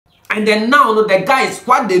And then now, no, the guys,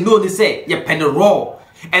 what they know, they say, you penny raw.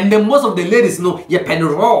 And then most of the ladies know, you penny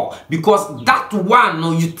raw. Because that one,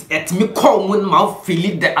 no, you at me call when mouth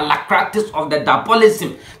feel the alacrities of the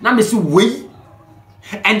diabolism. Now, me see, wait.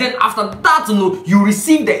 And then after that, no, you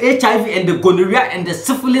receive the HIV and the gonorrhea and the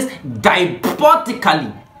syphilis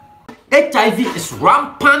diabolically. HIV is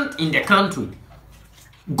rampant in the country.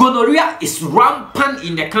 Gonorrhea is rampant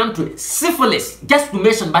in the country. Syphilis, just to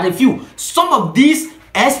mention but a few. Some of these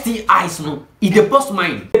STIs, no, in the post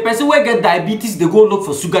mind. The person who get diabetes, they go look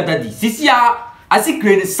for sugar daddy. This year, I see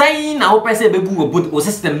create sign now person baby will put the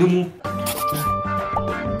system no more.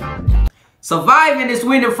 Surviving is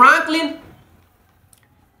winning, Franklin.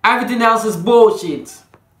 Everything else is bullshit.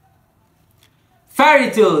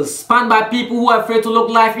 Fairy tales spun by people who are afraid to look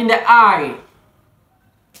life in the eye.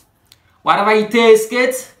 Whatever it takes,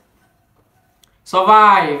 kids,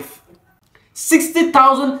 survive.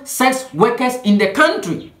 60,000 sex workers in the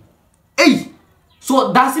country. Hey,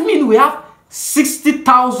 so does it mean we have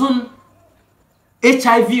 60,000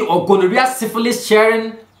 HIV or gonorrhea syphilis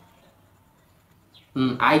sharing?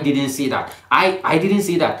 I didn't say that. I didn't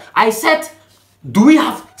say that. I said, do we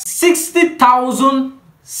have 60,000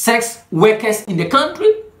 sex workers in the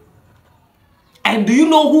country? And do you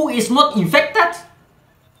know who is not infected?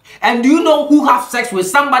 And do you know who have sex with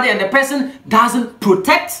somebody and the person doesn't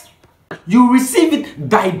protect? You receive it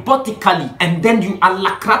diabolically and then you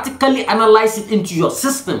alacratically analyze it into your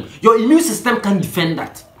system. Your immune system can defend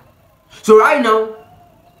that. So right now,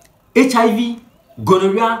 HIV,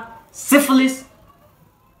 gonorrhea, syphilis,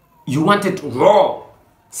 you want it raw.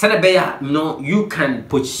 Senabeya, you know, you can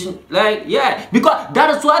position, like, yeah, because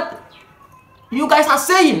that is what you guys are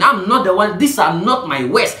saying. I'm not the one, these are not my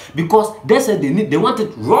words, because they said they want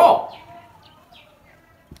it raw.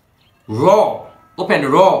 Raw, open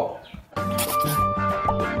raw.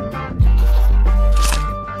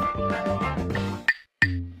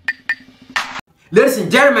 Ladies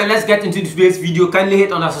and gentlemen, let's get into today's video. Kindly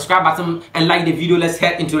hit on the subscribe button and like the video. Let's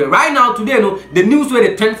head into it. Right now, today, you know, the news where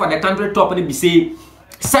the trend for the country top and be say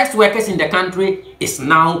sex workers in the country is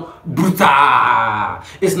now brutal.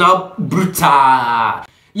 It's now brutal.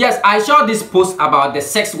 Yes, I saw this post about the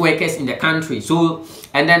sex workers in the country. So,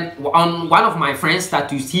 and then on one of my friends'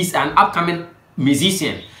 status, he's an upcoming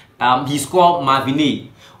musician. He's called Marvin.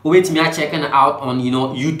 Wait me checking out on, you know,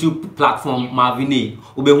 YouTube platform Marvin.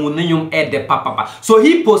 So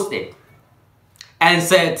he posted and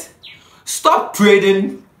said, stop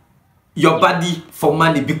trading your body for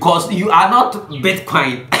money because you are not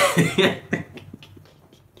Bitcoin.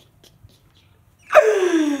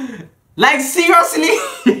 Like seriously.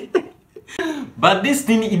 But this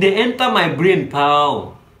thing, it enter my brain,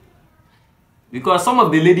 pal. Because some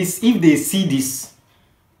of the ladies, if they see this,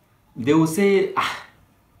 they will say,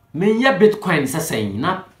 man, yeah, Bitcoin is saying,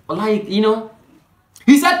 not like, you know.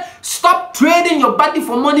 He said, stop trading your body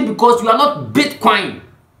for money because you are not Bitcoin.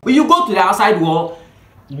 When you go to the outside world,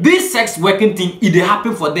 this sex working thing, it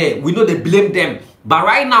happen for them. We know they blame them. But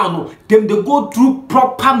right now, no, they go through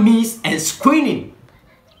proper means and screening.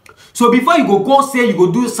 So before you go say you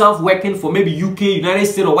go do self-working for maybe UK, United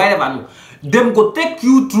States or whatever, no, them go take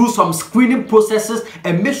you through some screening processes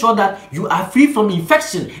and make sure that you are free from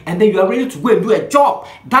infection and then you are ready to go and do a job.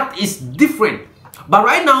 That is different. But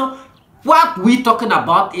right now, what we're talking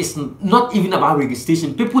about is not even about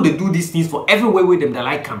registration. People, they do these things for everywhere with them they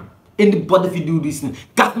like them. Anybody if you do this thing,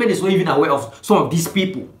 government is not even aware of some of these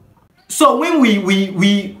people. So when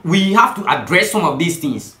we have to address some of these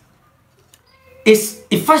things, it's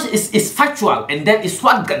factual, and that is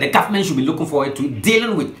what the government should be looking forward to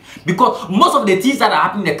dealing with, because most of the things that are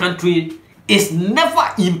happening in the country is never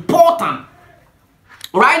important.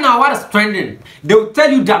 Right now, what is trending? They will tell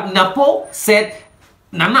you that Napo said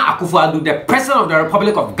Nana Akufo-Addo, the president of the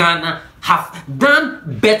Republic of Ghana, have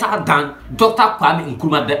done better than Dr. Kwame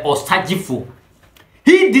Nkrumah, the Ostajifo.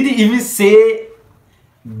 He didn't even say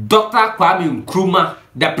Dr. Kwame Nkrumah,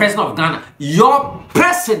 the president of Ghana, your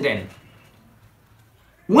president.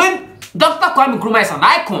 When Dr. Kwame Nkrumah is an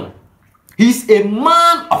icon, he's a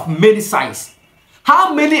man of many sizes.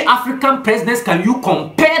 How many African presidents can you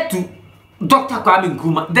compare to Dr. Kwame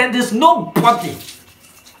Nkrumah? Then there's nobody.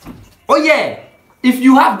 Oh yeah, if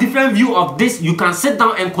you have different view of this, you can sit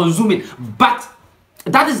down and consume it. But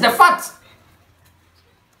that is the fact.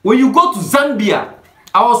 When you go to Zambia,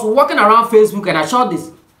 I was walking around Facebook and I saw this.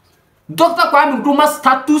 Dr. Kwame Nkrumah's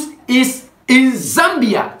status is in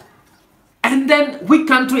Zambia. And then which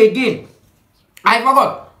country again? I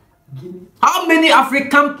forgot. How many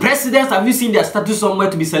African presidents have you seen their status somewhere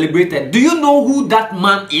to be celebrated? Do you know who that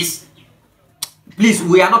man is? Please,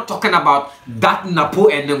 we are not talking about that Napo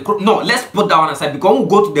and no, let's put that one aside, because when we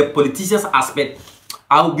go to the politicians aspect,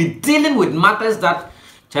 I will be dealing with matters that,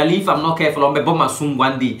 Charlie, if I'm not careful, I'll be bomb soon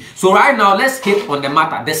one day. So right now, let's hit on the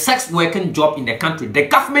matter, the sex working job in the country, the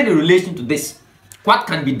government in relation to this. What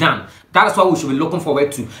can be done? That is what we should be looking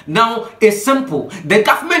forward to. Now, it's simple. The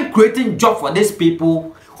government creating job for these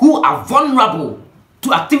people who are vulnerable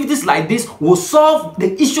to activities like this will solve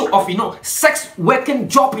the issue of, sex working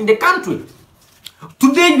job in the country.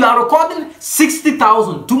 Today, you are recording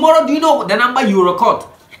 60,000. Tomorrow, do you know the number you record?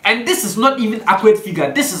 And this is not even accurate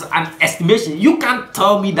figure. This is an estimation. You can't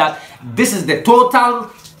tell me that this is the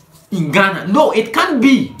total in Ghana. No, it can't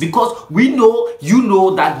be, because we know, you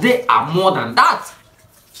know, that they are more than that.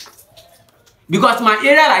 Because my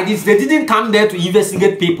area like this, they didn't come there to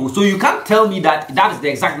investigate people. So you can't tell me that that is the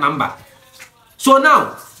exact number. So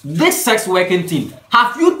now, this sex working thing,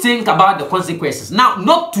 have you think about the consequences? Now,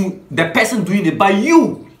 not to the person doing it, but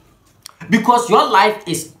you. Because your life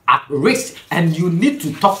is at risk and you need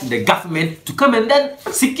to talk to the government to come and then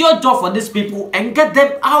secure job for these people and get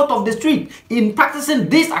them out of the street in practicing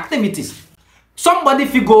these activities. Somebody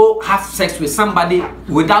if you go have sex with somebody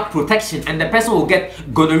without protection and the person will get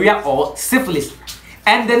gonorrhea or syphilis,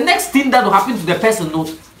 and the next thing that will happen to the person, no,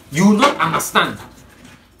 you will not understand.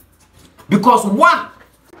 Because one,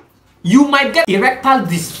 you might get erectile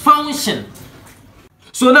dysfunction.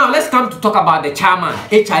 So now let's come to talk about the chairman,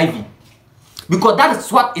 HIV. Because that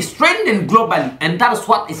is what is trending globally and that is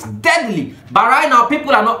what is deadly. But right now,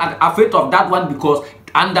 people are not afraid of that one because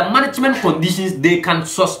under management conditions, they can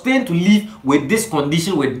sustain to live with this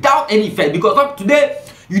condition without any effect. Because up today,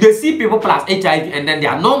 you see people plus HIV and then they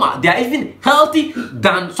are normal. They are even healthy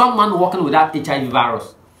than someone walking without HIV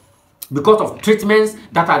virus. Because of treatments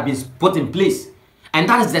that have been put in place. And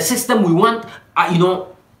that is the system we want,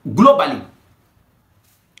 globally.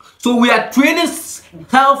 So we are training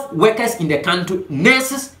health workers in the country,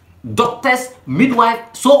 nurses, doctors,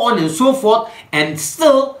 midwives, so on and so forth, and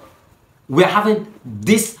still we are having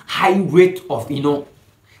this high rate of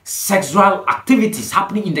sexual activities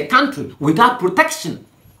happening in the country without protection,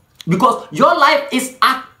 because your life is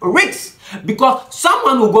at risk. Because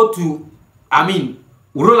someone will go to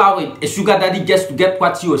roll out with a sugar daddy just to get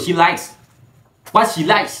what he or she likes,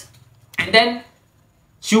 and then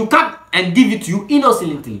she'll come and give it to you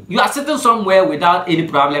innocently. You are sitting somewhere without any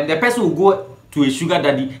problem. The person will go to a sugar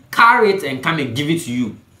daddy, carry it and come and give it to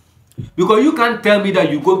you. Because you can't tell me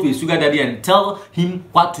that you go to a sugar daddy and tell him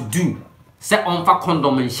what to do. Say on for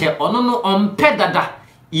condom and share. Or no, on pedada.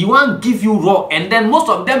 He won't give you raw. And then most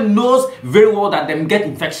of them knows very well that them get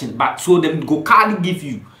infection. But so them go carry give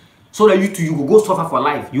you. So that you will go suffer for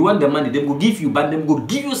life. You want the money, they will give you, but them go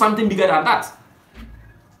give you something bigger than that.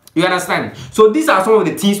 You understand? So these are some of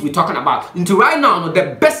the things we're talking about. Until right now,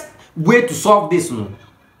 the best way to solve this,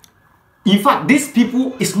 in fact, these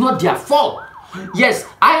people, it's not their fault. Yes,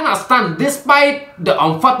 I understand, despite the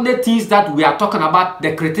unfortunate things that we are talking about,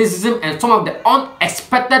 the criticism and some of the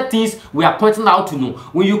unexpected things we are pointing out to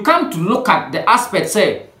when you come to look at the aspect,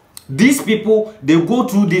 say, these people, they go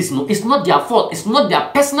through this, it's not their fault, it's not their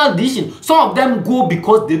personal decision. Some of them go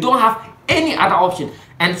because they don't have any other option.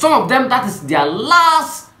 And some of them, that is their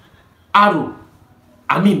last arrow.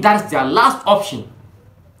 That is their last option.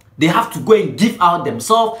 They have to go and give out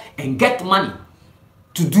themselves and get money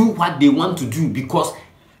to do what they want to do because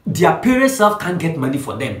their parents self can't get money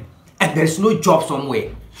for them and there is no job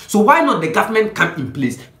somewhere. So why not the government come in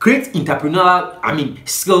place, create entrepreneurial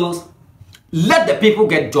skills, let the people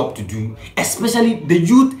get job to do, especially the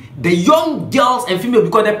youth, the young girls and females,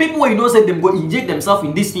 because the people where say them go inject themselves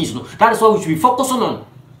in these things, that is what we should be focusing on.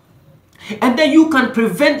 And then you can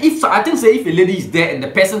prevent, if a lady is there and the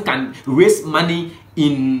person can raise money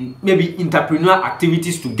in maybe entrepreneurial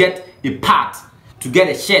activities to get a part, to get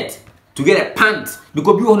a shirt, to get a pant,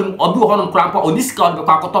 because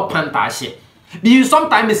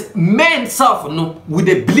sometimes men self with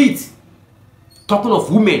the bleed. Talking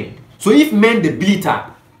of women, so if men the bleed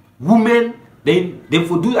are women, then they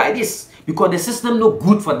will do like this because the system no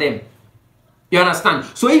good for them. You understand?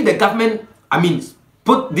 So if the government,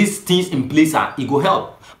 put these things in place, it will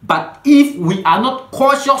help. But if we are not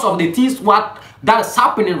cautious of the things that is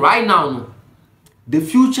happening right now, the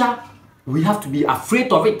future, we have to be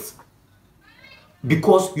afraid of it.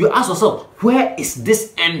 Because you ask yourself, where is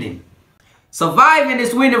this ending? Surviving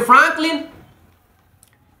is winning, Franklin.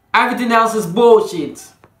 Everything else is bullshit.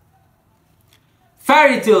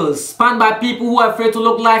 Fairy tales spun by people who are afraid to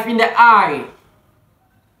look life in the eye.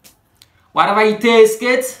 Whatever it takes,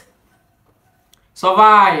 kids.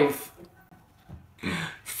 Survive.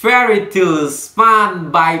 fairy tales spun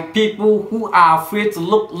by people who are afraid to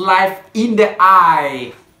look life in the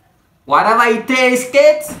eye. Whatever it takes,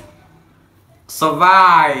 kids,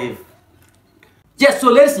 survive. Yes, so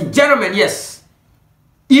ladies and gentlemen, yes,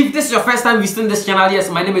 if this is your first time visiting this channel, yes,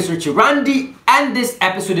 my name is Richie Randy, and this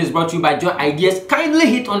episode is brought to you by Joy Ideas. Kindly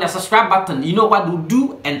hit on the subscribe button, you know what to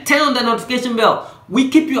do, and turn on the notification bell. We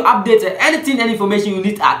keep you updated. Anything and information you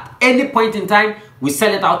need at any point in time, we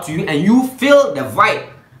sell it out to you, and you feel the vibe.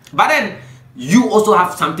 But then, you also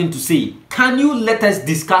have something to say. Can you let us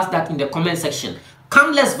discuss that in the comment section?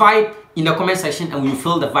 Come, let's vibe in the comment section, and we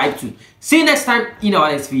feel the vibe too. See you next time in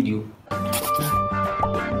our next video.